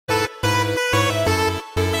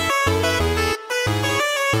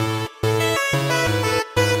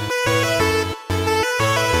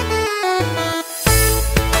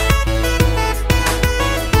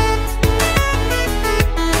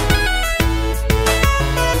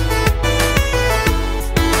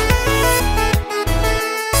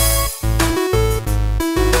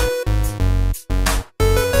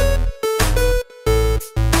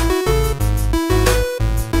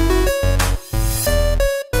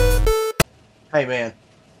Hey man,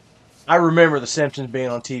 I remember The Simpsons being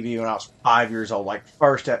on TV when I was 5 years old. Like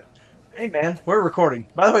first at. Hey man, we're recording.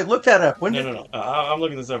 By the way, look that up. When No, did? no, no. I'm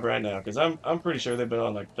looking this up right now because I'm pretty sure they've been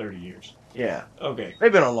on like 30 years. Yeah, Okay.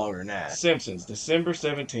 they've been on longer than that. Simpsons, December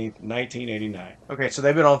 17th, 1989. Okay, so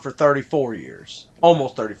they've been on for 34 years,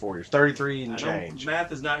 almost 34 years, 33 and I know change.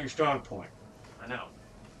 math is not your strong point. I know.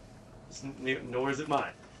 Nor is it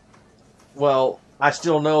mine. Well, I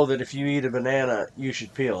still know that if you eat a banana, you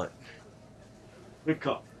should peel it. Good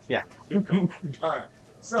call. Yeah. Good call. All right.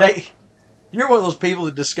 So, They, you're one of those people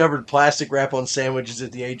that discovered plastic wrap on sandwiches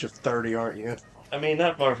at the age of 30, aren't you? I mean,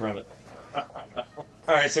 not far from it. All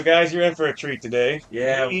right, so guys, you're in for a treat today.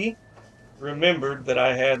 Yeah. We remembered that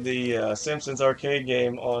I had the Simpsons Arcade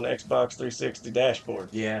game on Xbox 360 dashboard.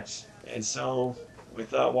 Yes. And so we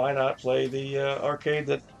thought, why not play the arcade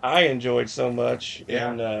that I enjoyed so much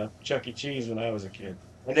Yeah. in Chuck E. Cheese when I was a kid?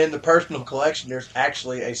 And in the personal collection, there's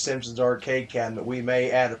actually a Simpsons arcade cabinet. We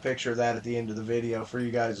may add a picture of that at the end of the video for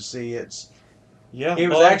you guys to see. Yeah, It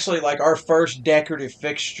was well, actually like our first decorative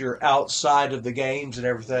fixture outside of the games and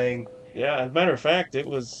everything. yeah. As a matter of fact, it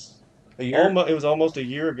was A year, almost a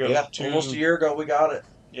year ago yeah, almost a year ago we got it.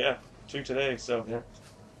 yeah, to today. So, Yeah.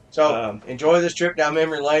 So um, enjoy this trip down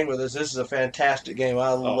memory lane with us. This is a fantastic game. I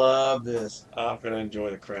oh, love this. I'm gonna enjoy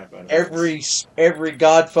the crap out of this. Every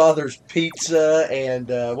Godfather's pizza and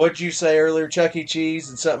what'd you say earlier? Chuck E. Cheese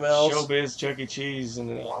and something else. Showbiz, Chuck E. Cheese,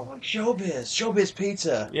 and Oh, Showbiz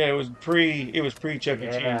Pizza. yeah, it was pre Chuck E.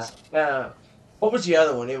 Yeah. Cheese. What was the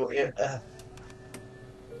other one?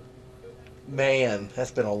 Man,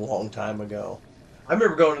 that's been a long time ago. I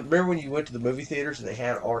remember going. Remember when you went to the movie theaters and they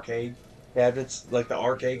had arcade cabinets, like the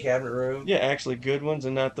arcade cabinet room? Yeah, actually good ones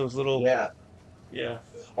and not those little. Yeah. Yeah.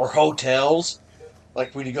 Or hotels,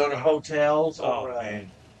 like when you go to hotels. Oh Or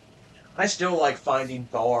man. I still like finding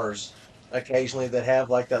bars occasionally that have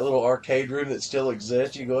like that little arcade room that still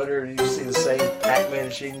exists. You go in there and you see the same Pac-Man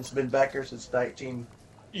machine that's been back there since 19.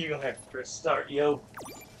 You're gonna have to press start, yo.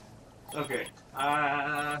 Okay.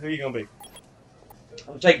 Who you gonna be? I'm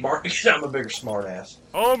gonna take Mark because I'm a bigger smartass.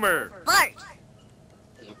 Homer! Bart!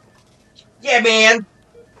 Yeah, man.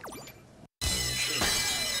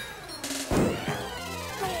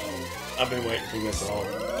 I've been waiting for this all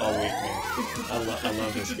week, man. I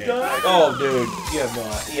love this game. Oh, dude, you have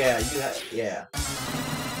not. Yeah, you have. Yeah.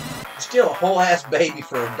 Still a whole ass baby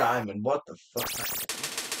for a diamond. What the fuck?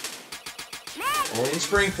 Only in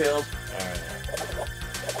Springfield. Alright.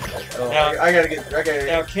 Oh, Now- I gotta get.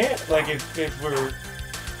 Now can't like if we're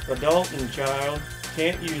adult and child,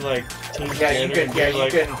 can't you like team Yeah, you together can- yeah, and do, you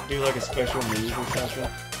like, can. do like a special move or something?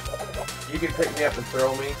 You can pick me up and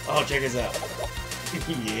throw me. Oh, check us out.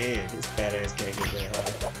 Yeah, this badass can't get that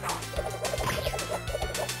high.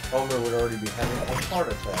 Homer would already be having a heart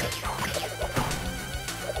attack.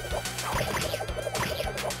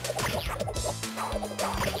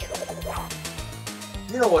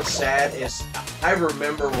 You know what's sad is I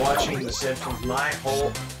remember watching The Simpsons my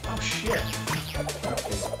whole. Oh shit!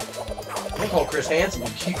 Don't call Chris Hansen. You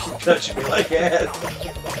keep touching me like that.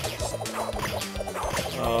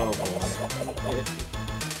 Oh boy.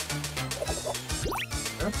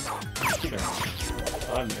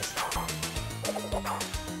 I missed it.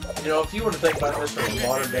 You know, if you were to think about this from a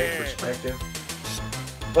modern day perspective,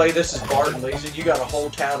 play this as Bart and Lisa, you got a whole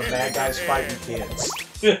town of bad guys fighting kids.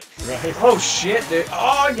 Right? Oh shit, dude!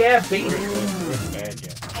 Oh yeah, beat me. Bad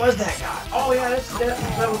guy. Was that guy? Oh yeah,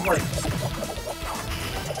 that was like.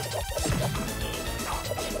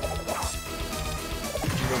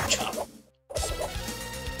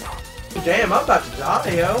 Damn, I'm about to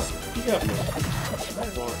die, yo. You got me.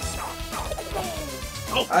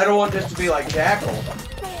 I don't want this to be like Jackal.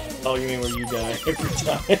 Oh, you mean where you die every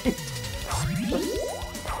time?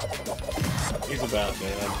 He's about,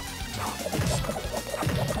 man.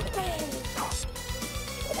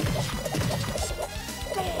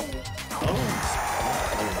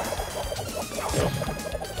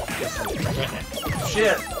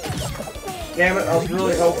 Shit. Damn it, I was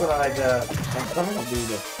really hoping I'd,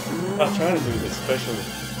 I'm trying to do the special.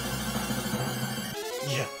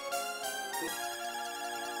 Yeah.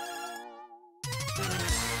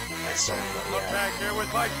 That's so Look back here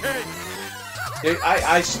with my cake! Dude,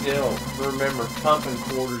 I still remember pumping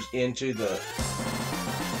quarters into the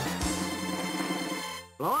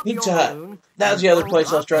Pizza Hut. That was the other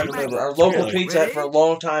place I was trying to remember. Our local Really? Pizza Hut for a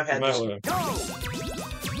long time had Might this. wanna-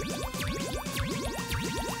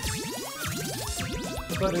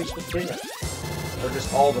 Buttons with peanut. Or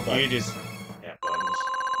just all the You buttons. just. Yeah, buttons.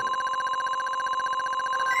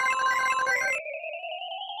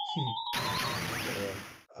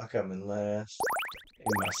 I come in last. In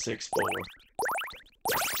my 6'4".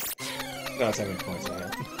 No, it's how many points I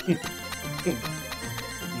have.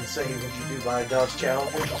 You say what you do by a Dodge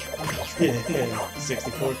Challenger? Yeah,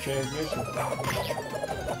 64 transmission.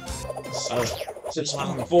 Just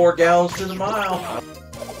 4 gallons to the mile.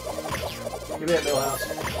 Give me that Millhouse.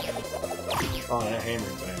 Oh, that hammer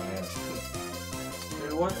thing, man.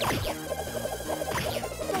 Do what?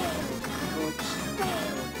 Oops.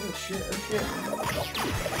 Oh shit, oh shit.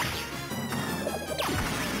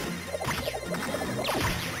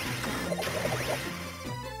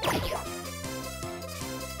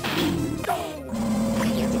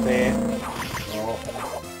 That's a bad. Oh.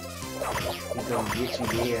 He's gonna get you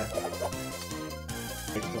there.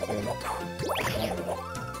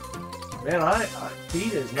 Man,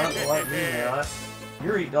 Pete is nothing like me, man.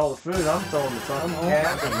 You're eating all the food. I'm throwing the fucking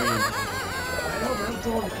cat. I know, but I'm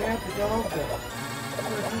throwing the cat, the dog, the... I'm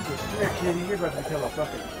gonna do this. Come here, kitty. You're about to become a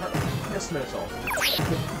fucking piss missile.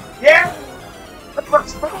 Yeah!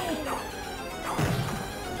 What's wrong?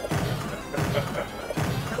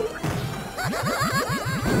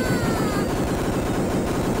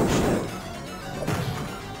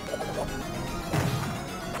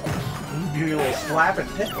 You little slapping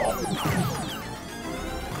pitbull.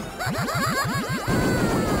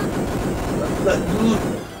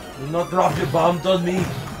 Do not drop your bombs on me.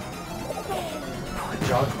 I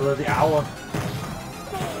charge for the hour.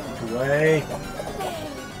 Look away.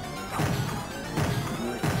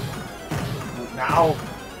 Now.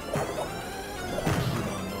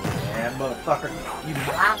 Yeah, motherfucker.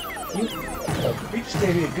 You just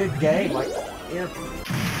gave me a good game. Like, yeah.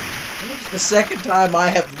 This is the second time I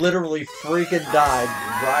have literally freaking died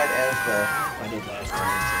right as I did last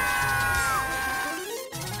time.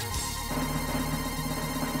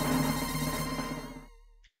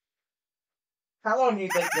 How long do you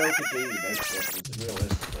think they'll continue to make this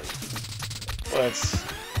realistically? Well,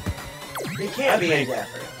 It can't be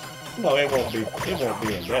indefinite. No, it won't be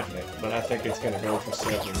indefinite, but I think it's going to go for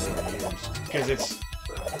several more years because it's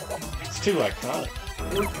too iconic.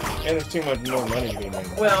 And there's too much more money to be made.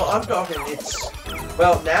 Well, I'm talking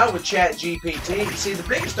well, now with Chat GPT, see, the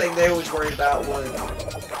biggest thing they always worried about was,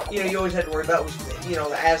 you always had to worry about was,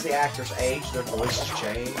 as the actors age, their voices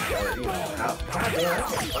change, or, how, God damn,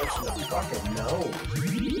 that's a person that fucking knows.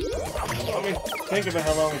 Well, I mean, think about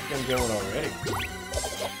how long it's been going already.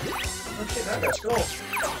 Oh shit, that guy's cool.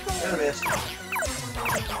 Got a miss.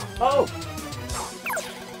 Oh!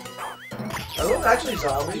 Are those actually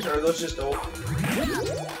zombies, or are those just old?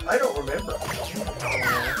 I don't remember.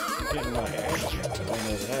 Getting my ass kicked, I don't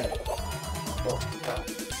know that.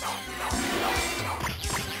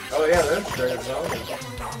 Oh yeah, they're straight up zombies.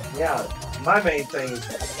 Yeah, my main thing is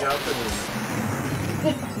jumping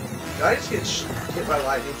and... Did I just get hit by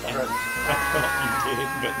lightning for trying to... You did,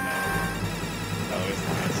 but no. No, it's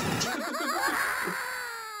nice.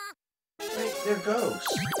 Wait, they're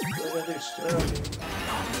ghosts. What are they still?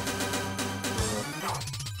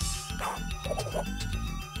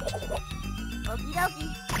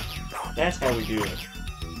 That's how we do it.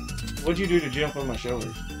 What'd you do to jump on my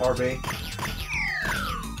shoulders? RB.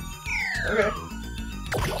 Okay.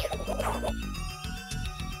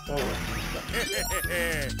 Oh.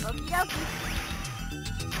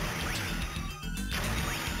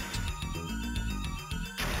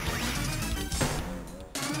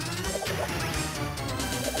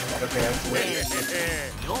 Okay, I'm waiting.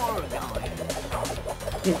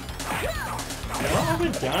 I've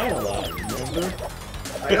been dying a lot, remember?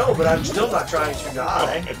 I know, but I'm still not trying to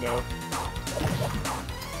die. I know.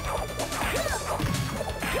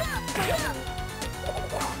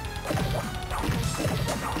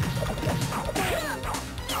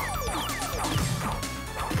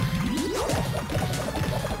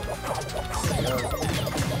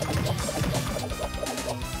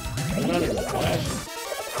 I'm not even flashing.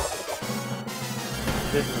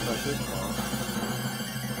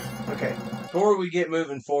 Okay, before we get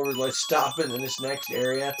moving forward, let's stop in this next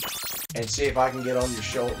area and see if I can get on your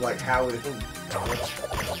shoulder, like how it... Okay.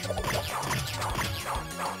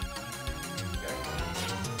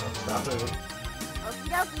 Stop moving.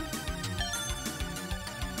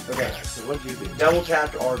 Okay, so what do you do? Double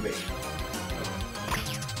tap to RB.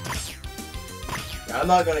 Now, I'm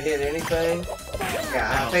not going to hit anything.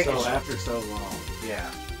 Yeah, I think so it's... after so long.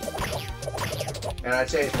 Yeah. And I'd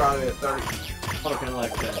say it's probably a 30... Fucking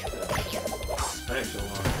like that special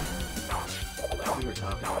one. We were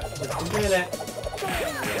talking about just a minute.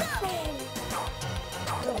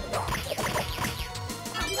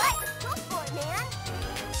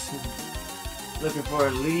 Looking for a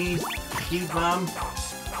lead key bomb?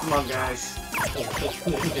 Come on, guys. I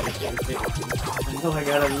know I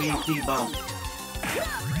got a lead key bomb.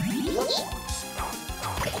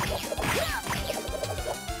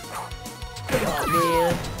 Oh,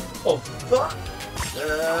 man. Oh, fuck.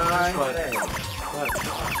 What?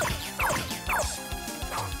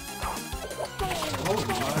 Oh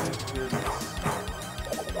my goodness.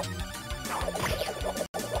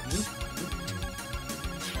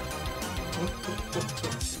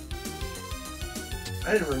 I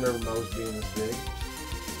didn't remember Moe's being this big.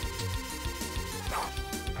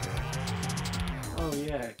 Oh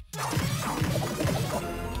yeah.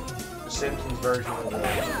 The Simpsons version of the...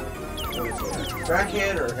 What is it?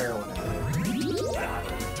 Crackhead or heroin addict?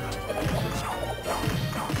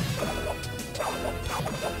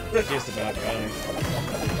 Just about right.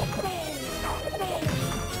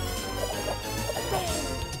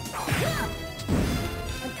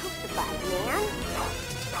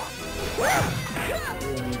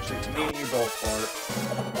 Me and you both fart.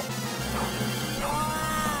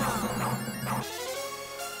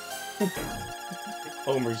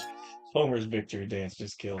 Homer's victory dance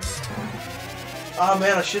just killed me. Oh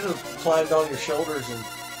man, I should have climbed on your shoulders and...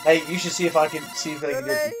 Hey, you should see if I can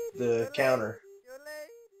get the counter.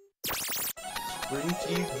 Spring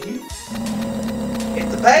TV.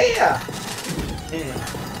 It's a bear! Yeah.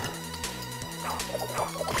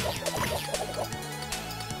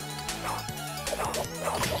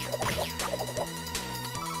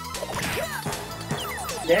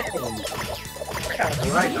 I got it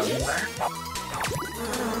right on there.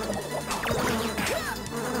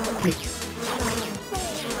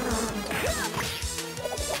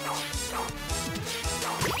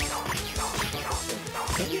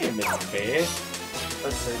 Come here, Mr. Bear.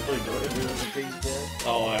 Let's see, please do it. Do it with the piece there.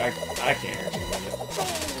 Oh, I can't actually with it.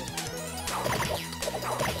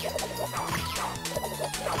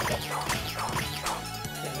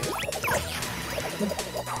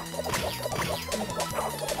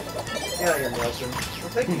 Get out of here, Nelson.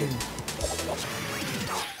 Well, thank you.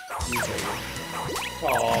 You take it.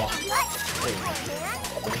 Aw.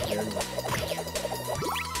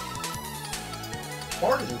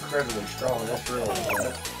 Fart is incredibly strong. That's really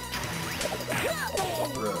good.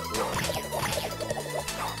 Really.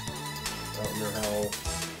 I don't know how...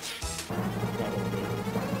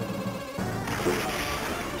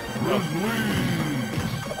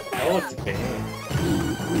 Oh, it's a bear.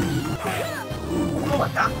 Oh my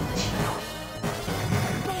gosh!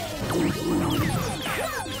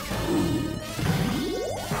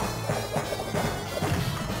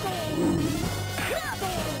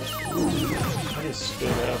 I just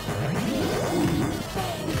stood up.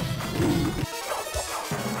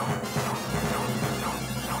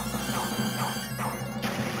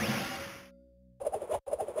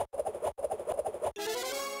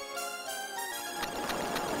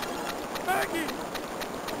 Maggie!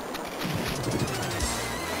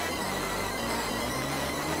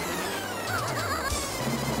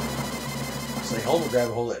 Say, Homer grab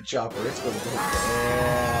a hold of that chopper. It's gonna go down.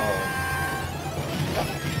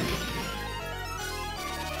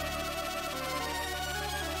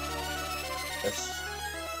 That's...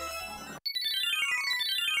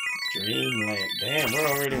 Dreamland. Damn, we're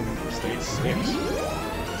already in stage 6. I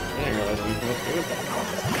didn't realize we went through that.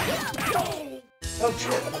 Oh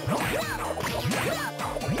shit.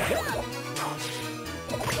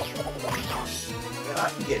 Man, I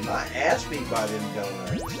can get my ass beat by them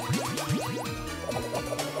donuts.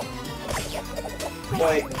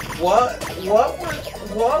 Wait,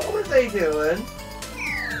 what were they doing?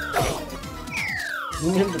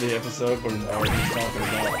 Remember the episode where Marge was talking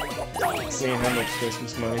about seeing how much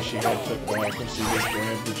Christmas money she had put back and she just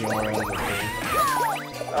grabbed the jar out of her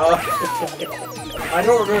thing? I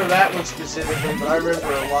don't remember that one specifically, but I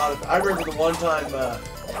remember a lot of... I remember the one time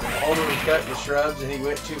Homer was cutting the shrubs and he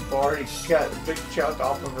went too far and he cut a big chunk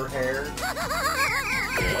off of her hair.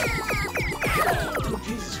 Oh,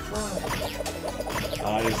 Jesus Christ.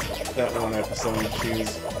 That one episode, she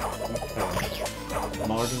was...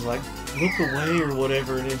 Marge was like, look away or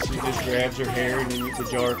whatever, and then she just grabs her hair and then the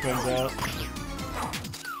jar comes out.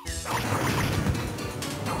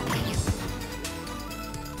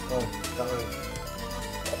 Oh, darn.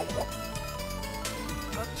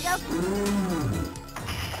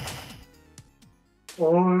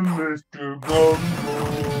 I'm Mr. Gumball.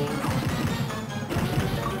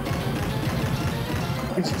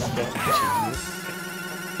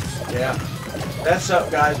 Yeah, that's up,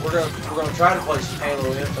 guys. We're gonna try to play some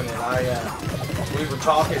Halo Infinite. We were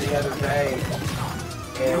talking the other day,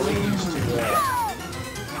 and we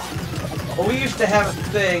used to have a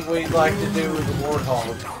thing we'd like to do with the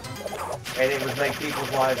Warthog, and it would make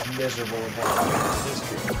people's lives miserable in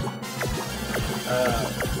history.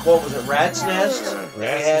 What was it? Rat's Nest.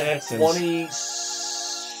 Rat's Nest. 20.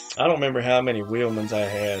 I don't remember how many Wheelmans I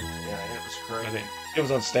had. Yeah, it was correct? I think it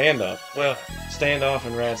was on Standoff. Well, Standoff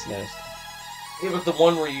and Rat's Nest. It was the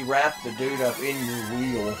one where you wrapped the dude up in your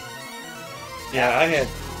wheel. Yeah, I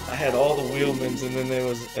had all the wheelmans,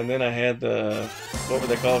 and then I had the, what were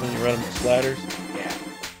they called when you run them, sliders? Yeah.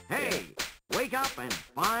 Hey, wake up and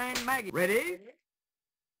find Maggie. Ready?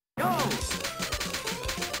 Go!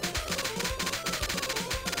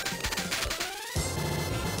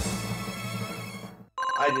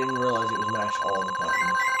 I didn't realize it was mash all the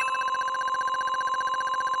buttons.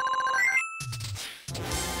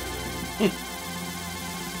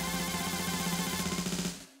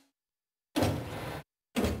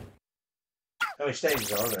 How many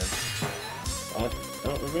stages are there? I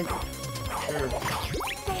don't remember. Sure.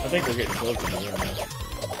 I think we're getting close to the end now.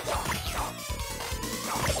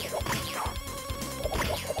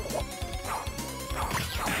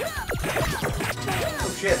 Oh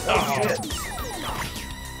shit, oh shit.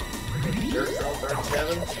 Dirt Troll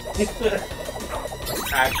 37?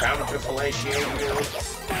 I found to fellatiate you.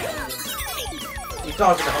 You're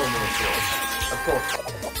talking to Homer, of course.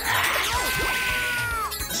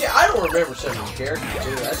 See, I don't remember some of these characters,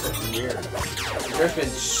 too. That's what's weird. There's been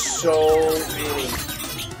so many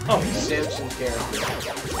Simpsons characters.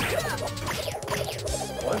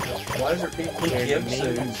 Why is there people in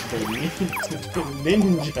Gibsons? The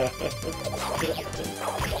ninja.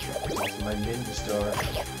 My ninja star.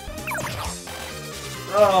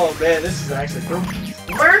 Oh man, this is actually cool.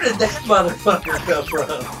 Where did that motherfucker come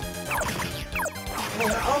from?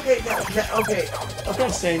 Okay, okay. I'm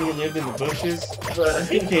not saying he lived in the bushes, But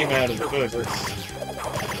he came out of the bushes.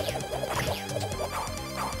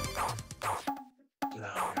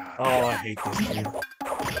 Oh, I hate this dude.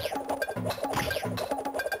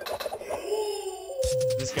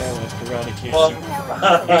 This guy watched Karate Kid. He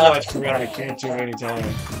watched Karate Kid too many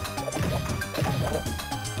times.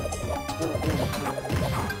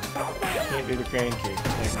 Can't do the crane kick.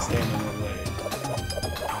 I can stand on one leg.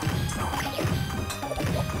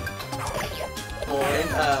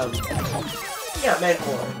 Yeah,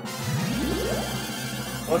 Mandalorian.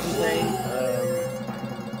 What's his name?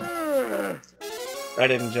 I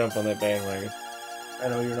didn't jump on that bandwagon. I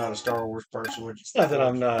know you're not a Star Wars person, which It's not that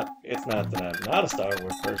I'm not. It's not that I'm not a Star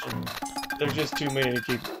Wars person. There's just too many to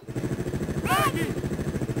keep.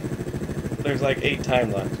 There's like 8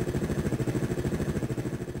 timelines.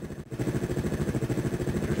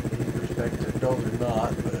 perspective, no, they're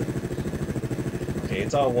not. But Okay,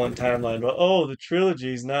 it's all one timeline. But oh, the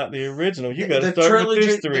trilogy's not the original. You got to the start trilogy,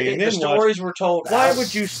 with this 3, and the then stories watch. were told. Why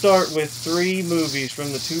would you start with 3 movies from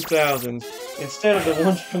the 2000s instead of the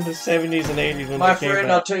ones from the 70s and 80s when My they came friend,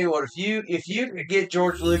 out? I'll tell you what. If you could get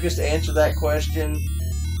George Lucas to answer that question,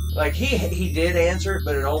 like he did answer it,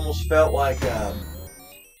 but it almost felt like I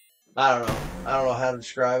don't know how to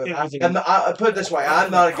describe it. I put it this way: I'm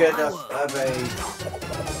not a good enough of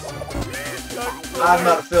I'm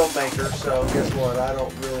not a filmmaker, so guess what? I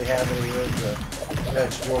don't really have any room to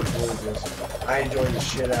touch George Lucas. I enjoy the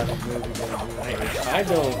shit out of his movies. I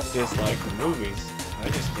don't dislike the movies. I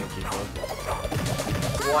just think he does.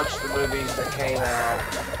 Watch the movies that came out.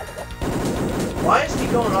 Why is he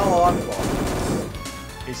going all oddball?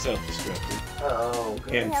 He's self-destructive. Oh,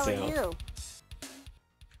 okay. And self.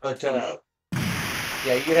 But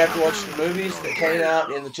yeah, you'd have to watch the movies that came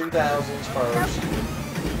out in the 2000s first.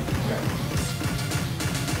 Okay.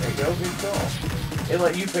 There you go, good call. It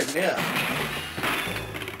let you pick me up.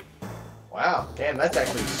 Wow, damn, that's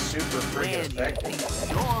actually super freaking effective.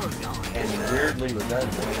 And weirdly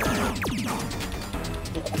redundant.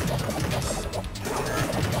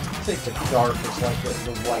 I think the dark is like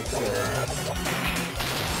the white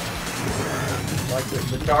like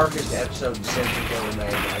the darkest episode of Simpsons ever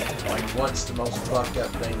made. Like what's the most fucked up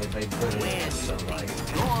thing that they put in it? So like,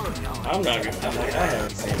 I'm not gonna. I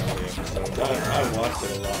haven't seen all the episodes. I watched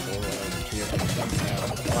it a lot more when I was a kid than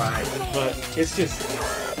now. right. But it's just,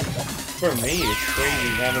 for me, it's crazy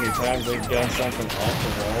how many times they've done something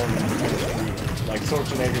awful wrong. Like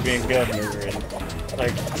Schwarzenegger being governor, and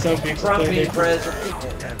like some people Trump say being they- president.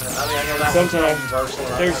 I mean, I know that's Sometimes controversial,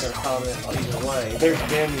 and I'm not going to comment either way. There's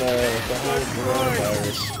been the whole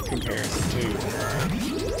coronavirus comparison too.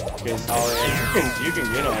 Because you can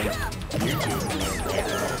get on YouTube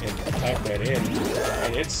and type that in,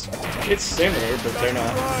 and it's similar, but they're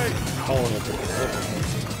not calling it the coronavirus.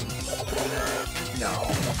 No.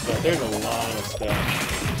 But there's a lot of stuff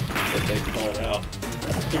that they called out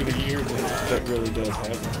through the years that really does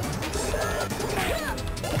happen.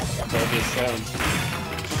 That just sounds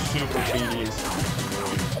super tedious.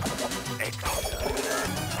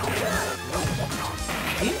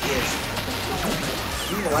 He is.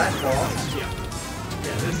 He's the last boss.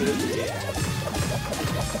 Yeah, this is it. Yeah.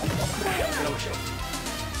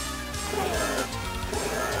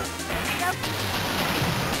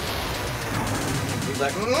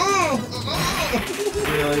 like,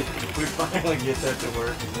 Really? We finally get that to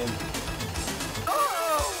work and then...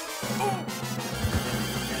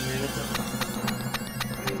 10 minutes.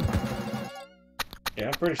 Yeah,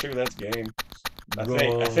 I'm pretty sure that's game. I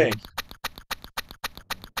think.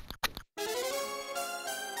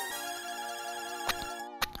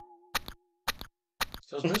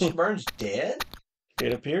 So is Mr. Burns dead?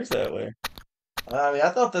 It appears that way. I mean, I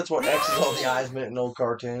thought that's what X's on the eyes meant in old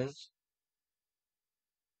cartoons.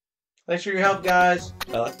 Thanks for your help, guys.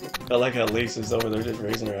 I like how Lisa's over there just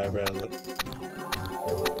raising her eyebrows.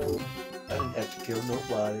 I didn't have to kill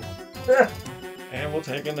nobody. And we'll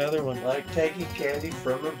take another one. Like taking candy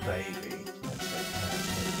from a baby.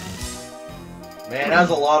 Man, that was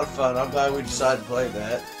a lot of fun. I'm glad we decided to play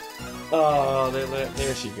that. Oh,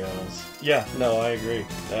 there she goes. Yeah, no, I agree.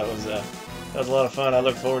 That was a lot of fun. I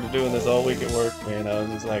look forward to doing this all week at work, man. I was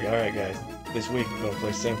just like, all right, guys, this week we're going to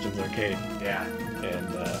play Simpsons Arcade. Yeah. And,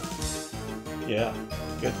 yeah,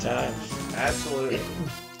 good times. Absolutely.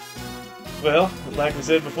 Well, like we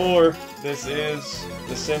said before, this is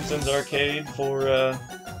the Simpsons Arcade for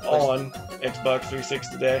on Xbox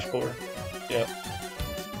 360 dashboard. Yep.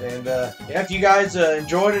 And yeah, if you guys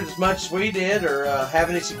enjoyed it as much as we did, or have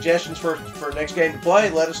any suggestions for next game to play,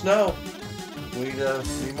 let us know. We'd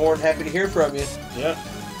be more than happy to hear from you. Yeah,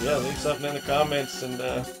 leave something in the comments and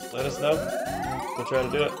let us know. We'll try to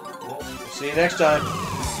do it. We'll see you next time.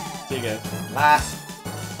 See you guys. Bye.